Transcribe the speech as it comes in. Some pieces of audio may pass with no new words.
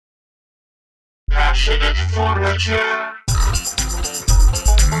passionate forager.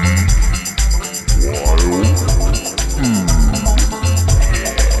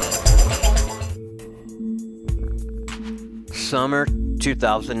 Summer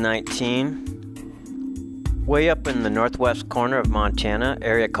 2019. Way up in the northwest corner of Montana,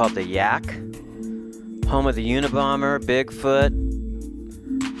 area called the Yaak, home of the Unabomber, Bigfoot,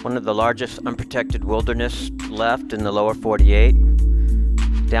 one of the largest unprotected wilderness left in the lower 48.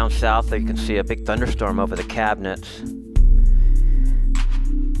 Down south there you can see a big thunderstorm over the cabinets.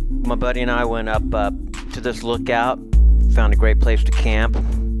 My buddy and I went up to this lookout, found a great place to camp,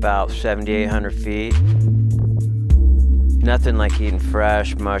 about 7,800 feet. Nothing like eating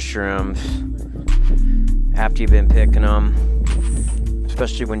fresh mushrooms after you've been picking them,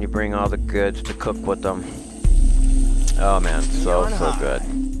 especially when you bring all the goods to cook with them. Oh man, so good.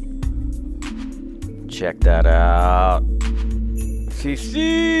 Check that out.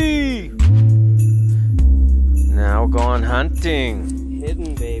 CC! Now we're going hunting.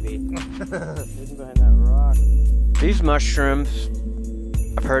 Hidden, baby. Hidden behind that rock. These mushrooms,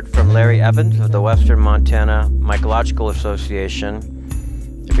 I've heard from Larry Evans of the Western Montana Mycological Association.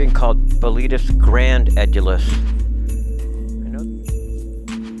 They're being called Boletus grandedulus. I know.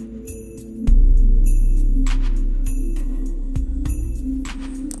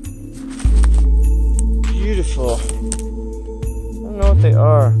 Beautiful. I don't know what they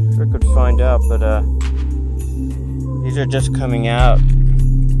are. Sure could find out, but these are just coming out.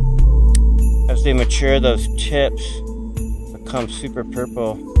 As they mature, those tips become super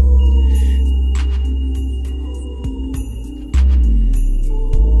purple.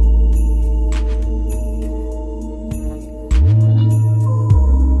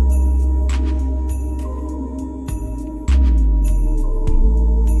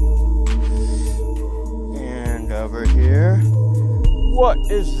 And over here, what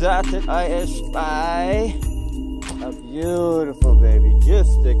is that I espy? A beautiful baby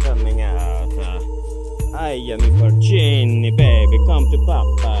just coming out. Ay, yummy porcini, baby, come to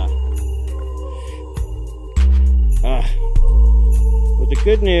papa. With the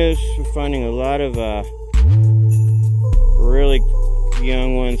good news, we're finding a lot of really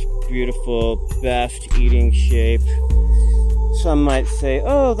young ones, beautiful, best eating shape. Some might say,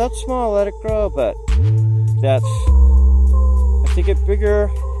 oh, that's small, let it grow, but that's, as they get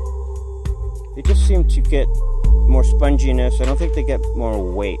bigger, they just seem to get more sponginess. I don't think they get more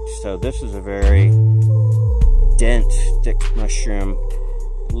weight, so this is a very dense, thick mushroom,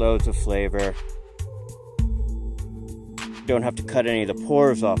 loads of flavor. Don't have to cut any of the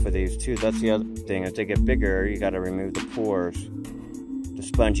pores off of these too. That's the other thing. As they get bigger, you got to remove the pores, the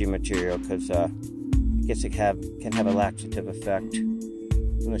spongy material, because I guess it can have a laxative effect,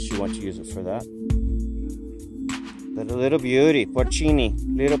 unless you want to use it for that. But a little beauty, porcini,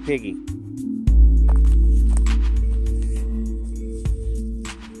 little piggy.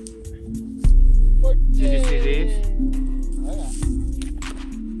 Did you see these? Oh yeah.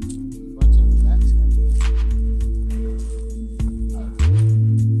 Bunch of that side.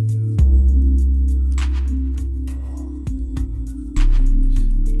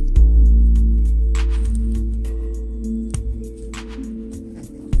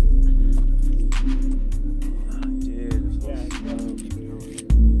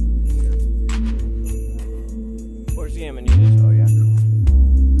 Where's the amanitas? Oh yeah, cool.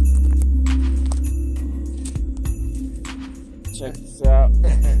 Check this out. I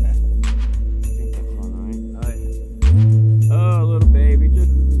think that's one, right? Oh, yeah. Oh, little baby,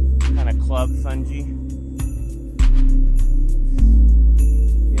 just kind of club fungi.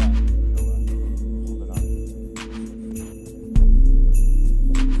 Yeah. Hold it on.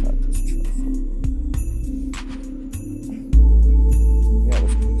 Cut this truffle. Yeah, it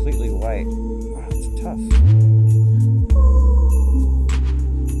was completely white. Wow, it's tough.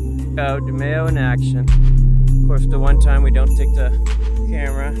 Oh, DeMeo in action. Of course, the one time we don't take the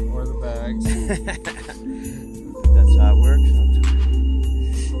camera Or the bags. That's how it works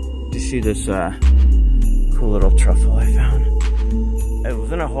sometimes. Do you see this cool little truffle I found? It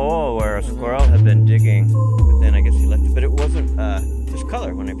was in a hole where a squirrel had been digging, but then I guess he left it. But it wasn't this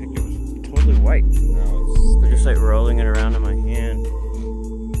color when I picked it. It was totally white. No, So just like rolling it around in my hand.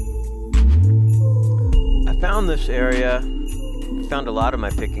 I found this area. I found a lot of my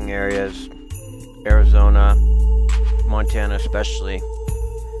picking areas. Arizona, Montana especially,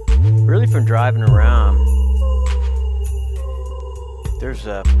 really from driving around. There's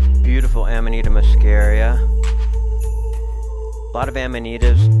a beautiful Amanita muscaria. A lot of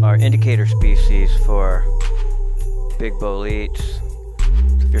amanitas are indicator species for big boletes.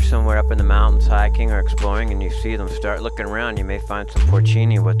 So if you're somewhere up in the mountains hiking or exploring and you see them, start looking around, you may find some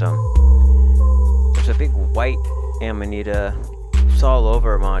porcini with them. There's a big white amanita. It's all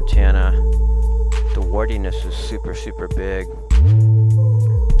over Montana. The wardiness is super, super big.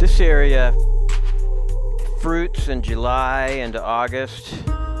 This area fruits in July into August,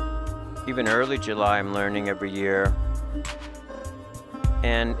 even early July, I'm learning every year.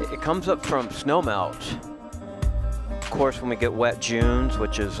 And it comes up from snowmelt. Of course, when we get wet Junes,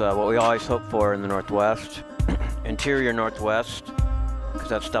 which is what we always hope for in the Northwest, interior Northwest, because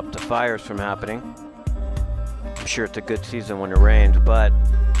that stopped the fires from happening. I'm sure it's a good season when it rains, but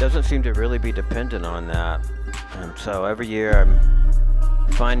it doesn't seem to really be dependent on that. And so every year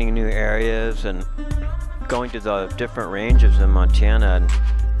I'm finding new areas and going to the different ranges in Montana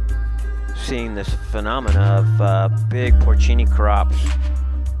and seeing this phenomena of big porcini crops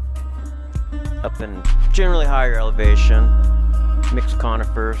up in generally higher elevation, mixed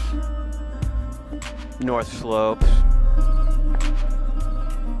conifers, north slopes.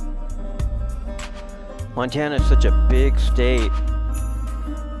 Montana is such a big state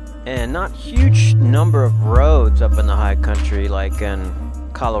and not huge number of roads up in the high country like in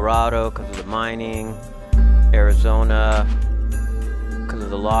Colorado because of the mining, Arizona because of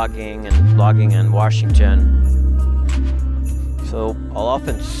the logging in Washington. So I'll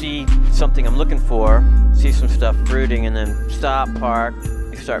often see something I'm looking for, see some stuff fruiting, and then stop, park,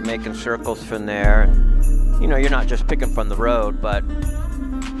 you start making circles from there. And, you know, you're not just picking from the road, but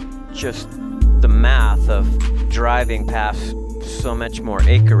just the math of driving past so much more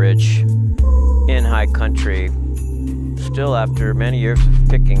acreage in high country. Still, after many years of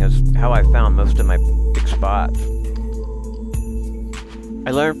picking, is how I found most of my big spots.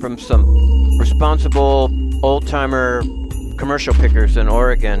 I learned from some responsible old-timer commercial pickers in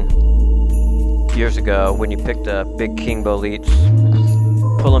Oregon years ago. When you pick the big king boletes,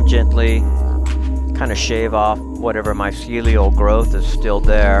 pull them gently, kind of shave off whatever mycelial growth is still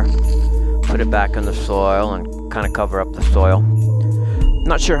there, put it back in the soil and kind of cover up the soil.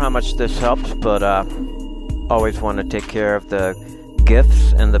 Not sure how much this helps, but always want to take care of the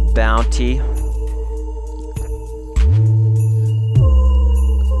gifts and the bounty.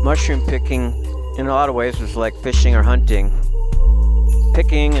 Mushroom picking in a lot of ways is like fishing or hunting.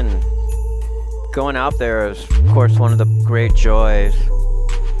 Picking and going out there is, of course, one of the great joys.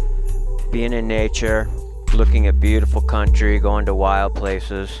 Being in nature, looking at beautiful country, going to wild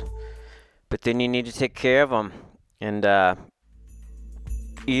places. But then you need to take care of them and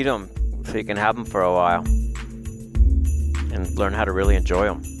eat them so you can have them for a while and learn how to really enjoy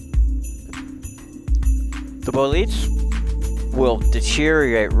them. The boletes will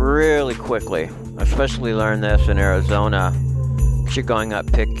deteriorate really quickly. I especially learned this in Arizona. If you're going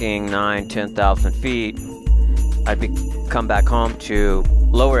up picking 9,000-10,000 feet, I'd come back home to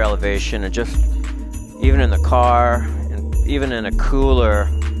lower elevation, and just even in the car and even in a cooler,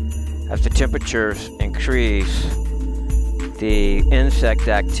 as the temperatures increase, the insect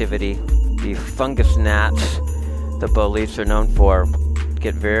activity, the fungus gnats the boletes are known for,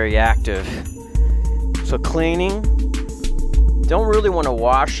 get very active. So cleaning, don't really want to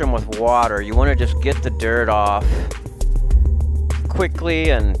wash them with water. You want to just get the dirt off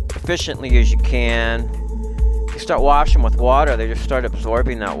quickly and efficiently as you can. If you start washing with water, they just start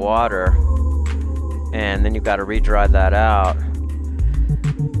absorbing that water, and then you've got to re-dry that out.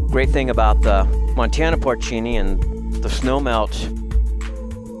 Great thing about the Montana porcini and the snowmelt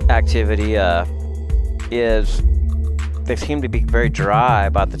activity is they seem to be very dry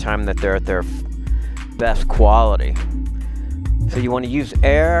by the time that they're at their best quality. So you want to use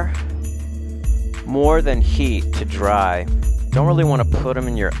air more than heat to dry. Don't really want to put them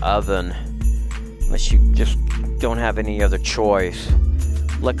in your oven unless you just don't have any other choice.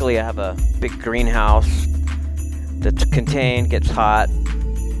 Luckily, I have a big greenhouse that's contained, gets hot,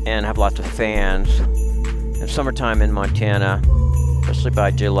 and have lots of fans. In summertime in Montana, especially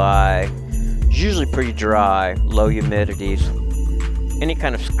by July, it's usually pretty dry, low humidities. Any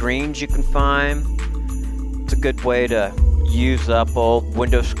kind of screens you can find, it's a good way to use up old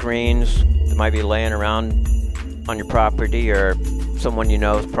window screens that might be laying around on your property or someone you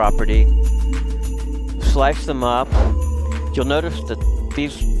know's property. Slice them up. You'll notice that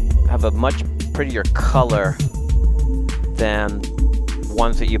these have a much prettier color than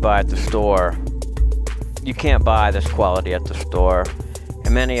ones that you buy at the store. You can't buy this quality at the store.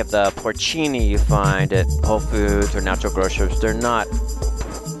 And many of the porcini you find at Whole Foods or natural grocers, they're not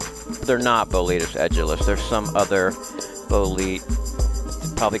Boletus edulis. There's some other bolete.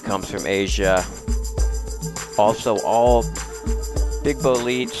 It probably comes from Asia. Also, all big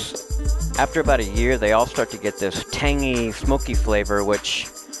boletes, after about a year, they all start to get this tangy, smoky flavor, which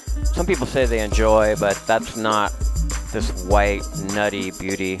some people say they enjoy, but that's not this white, nutty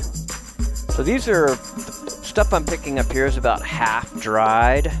beauty So these are, the stuff I'm picking up here is about half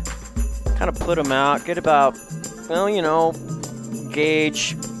dried. Kind of put them out, get about, well, you know,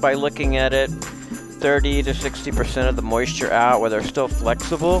 gauge by looking at it, 30 to 60% of the moisture out where they're still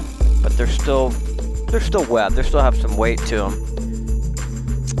flexible, but they're still wet. They still have some weight to them.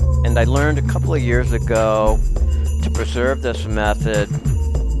 And I learned a couple of years ago to preserve this method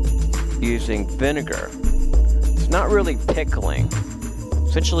using vinegar. It's not really pickling.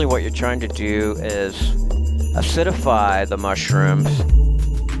 Essentially what you're trying to do is acidify the mushrooms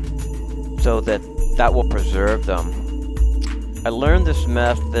so that will preserve them. I learned this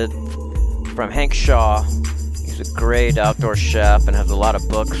method from Hank Shaw. He's a great outdoor chef and has a lot of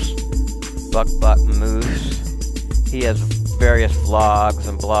books. Buck Moose. He has various vlogs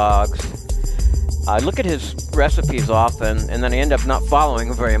and blogs. I look at his recipes often and then I end up not following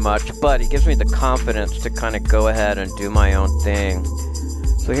him very much, but he gives me the confidence to kind of go ahead and do my own thing.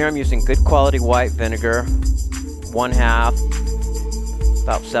 So here I'm using good quality white vinegar, 1/2,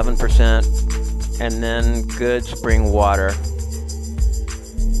 about 7%, and then good spring water.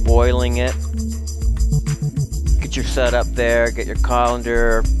 Boiling it. Get your setup there, get your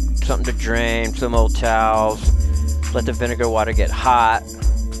colander, something to drain, some old towels. Let the vinegar water get hot,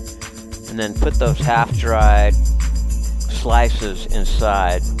 and then put those half-dried slices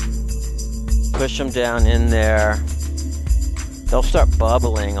inside. Push them down in there. They'll start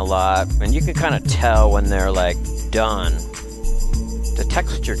bubbling a lot, and you can kind of tell when they're like done. The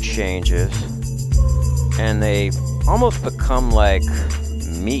texture changes, and they almost become like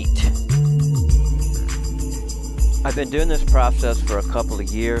meat. I've been doing this process for a couple of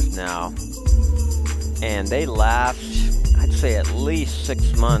years now, and they last, I'd say, at least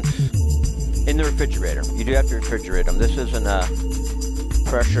 6 months in the refrigerator. You do have to refrigerate them. This isn't a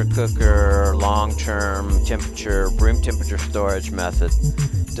pressure cooker, long-term temperature, room temperature storage method.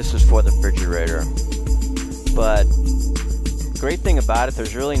 This is for the refrigerator. But the great thing about it,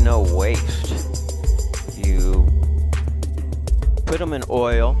 there's really no waste. You put them in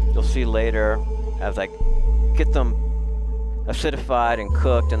oil. You'll see later as I get them acidified and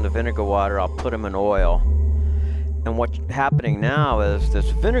cooked in the vinegar water, I'll put them in oil. And what's happening now is this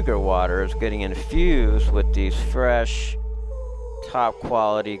vinegar water is getting infused with these fresh, top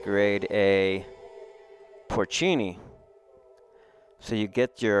quality grade A porcini. So you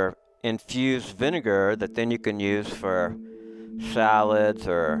get your infused vinegar that then you can use for salads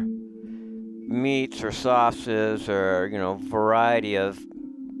or meats or sauces or, you know, variety of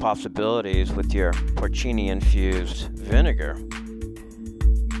possibilities with your porcini infused vinegar.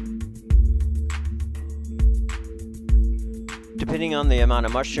 Depending on the amount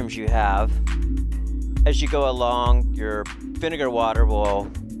of mushrooms you have, as you go along, your vinegar water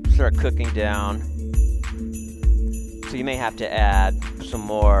will start cooking down. So you may have to add some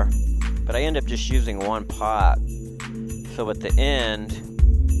more, but I end up just using one pot. So at the end,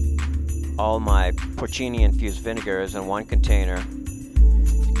 all my porcini infused vinegar is in one container.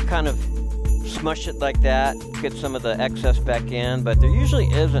 Kind of smush it like that, get some of the excess back in, but there usually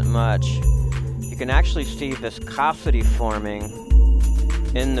isn't much. You can actually see viscosity forming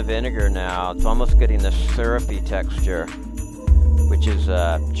in the vinegar now. It's almost getting this syrupy texture, which is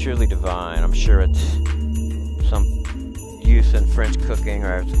truly divine. I'm sure it's some use in French cooking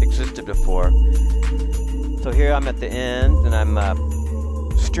or it's existed before. So here I'm at the end and I'm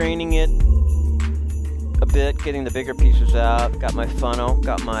straining it a bit, getting the bigger pieces out. Got my funnel,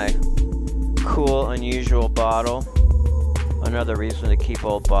 got my cool, unusual bottle. Another reason to keep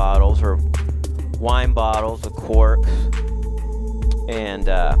old bottles or wine bottles, the corks. And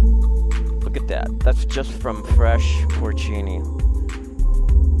look at that. That's just from fresh porcini.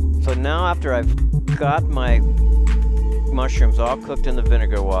 So now after I've got my mushrooms all cooked in the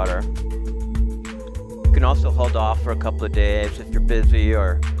vinegar water, you can also hold off for a couple of days if you're busy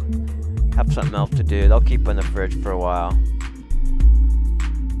or have something else to do. They'll keep in the fridge for a while.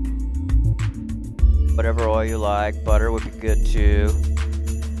 Whatever oil you like, butter would be good too.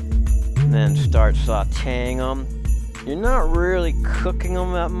 And then start sauteing them. You're not really cooking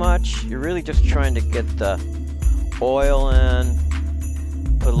them that much. You're really just trying to get the oil in,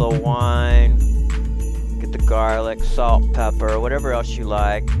 put a little wine, get the garlic, salt, pepper, whatever else you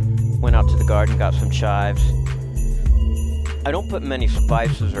like. Went out to the garden, got some chives. I don't put many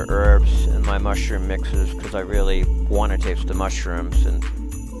spices or herbs in my mushroom mixes because I really want to taste the mushrooms, and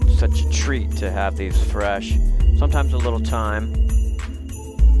it's such a treat to have these fresh. Sometimes a little thyme.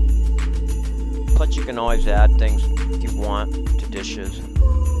 Plus you can always add things if you want to dishes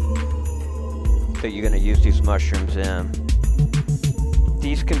that you're going to use these mushrooms in.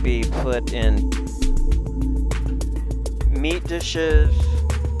 These can be put in meat dishes,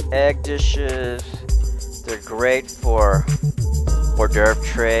 egg dishes. They're great for hors d'oeuvre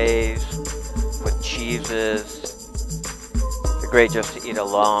trays with cheeses. They're great just to eat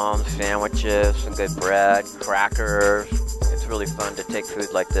alone, sandwiches, some good bread, crackers. It's really fun to take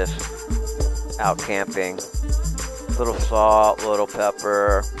food like this out camping. A little salt, a little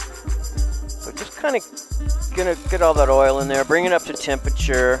pepper. So just kind of gonna get all that oil in there, bring it up to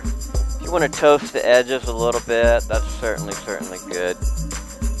temperature. If you want to toast the edges a little bit, that's certainly good.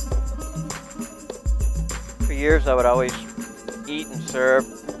 For years I would always eat and serve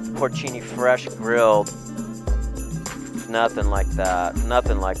porcini fresh grilled. It's nothing like that.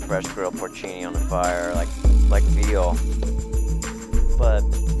 Nothing like fresh grilled porcini on the fire, like veal. But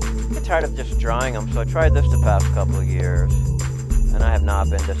I get tired of just drying them, so I tried this the past couple of years, and I have not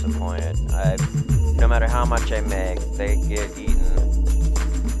been disappointed. No matter how much I make, they get eaten.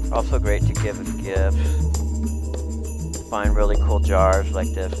 Also great to give as gifts. Find really cool jars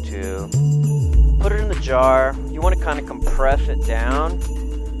like this too. Put it in the jar. You want to kind of compress it down.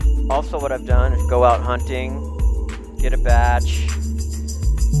 Also what I've done is go out hunting, get a batch,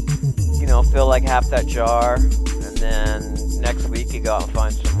 fill like half that jar, and then next week you go out and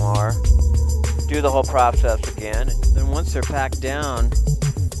find some more. Do the whole process again. Then once they're packed down,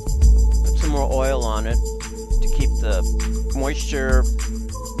 put some more oil on it to keep the moisture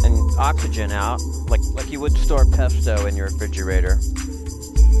and oxygen out, like you would store pesto in your refrigerator.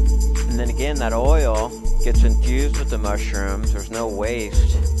 And then again, that oil gets infused with the mushrooms. There's no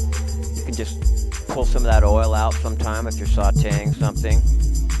waste. You can just pull some of that oil out sometime if you're sauteing something.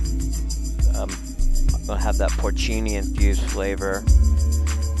 I'll have that porcini infused flavor.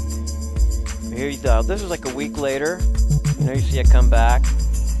 Here you go. This is like a week later. You see I come back,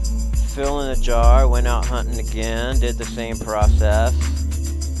 fill in a jar, went out hunting again, did the same process.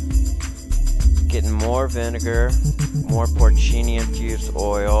 Getting more vinegar, more porcini infused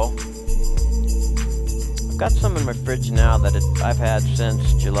oil. I've got some in my fridge now that I've had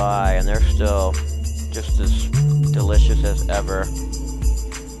since July, and they're still just as delicious as ever.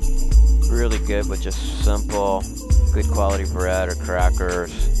 Really good with just simple, good quality bread or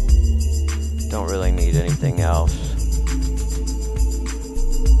crackers. Don't really need anything else.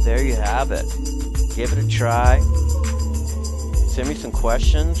 There you have it. Give it a try. Send me some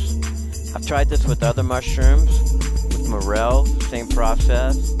questions. I've tried this with other mushrooms, with morels, same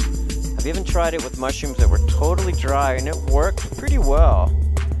process. I've even tried it with mushrooms that were totally dry, and it works pretty well.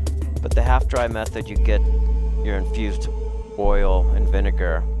 But the half-dry method, you get your infused oil and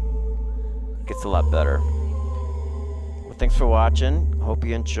vinegar. It gets a lot better. Well, thanks for watching. Hope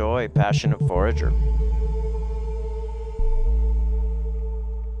you enjoy Passionate Forager.